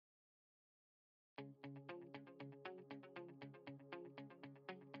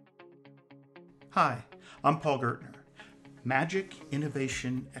Hi, I'm Paul Gertner, Magic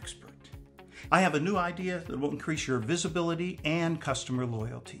Innovation Expert. I have a new idea that will increase your visibility and customer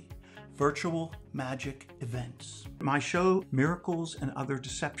loyalty. Virtual magic events. My show, Miracles and Other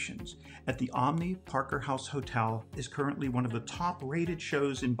Deceptions, at the Omni Parker House Hotel is currently one of the top-rated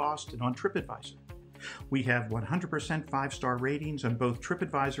shows in Boston on TripAdvisor. We have 100% 5-star ratings on both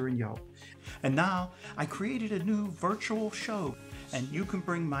TripAdvisor and Yelp. And now I created a new virtual show, and you can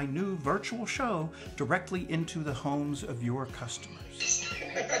bring my new virtual show directly into the homes of your customers.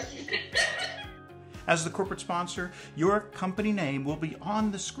 As the corporate sponsor, your company name will be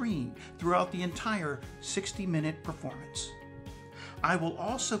on the screen throughout the entire 60-minute performance. I will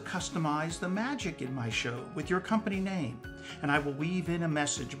also customize the magic in my show with your company name, and I will weave in a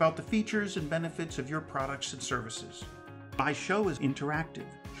message about the features and benefits of your products and services. My show is interactive,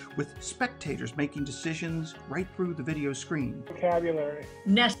 with spectators making decisions right through the video screen. Vocabulary.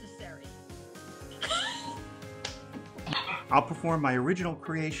 Necessary. I'll perform my original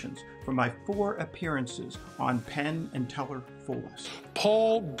creations from my 4 appearances on Penn and Teller Fool Us.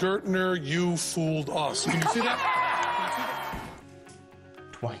 Paul Gertner, you fooled us. Can you see that?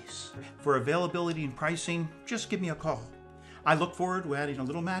 Twice. For availability and pricing, just give me a call. I look forward to adding a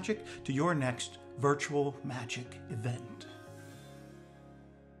little magic to your next virtual magic event.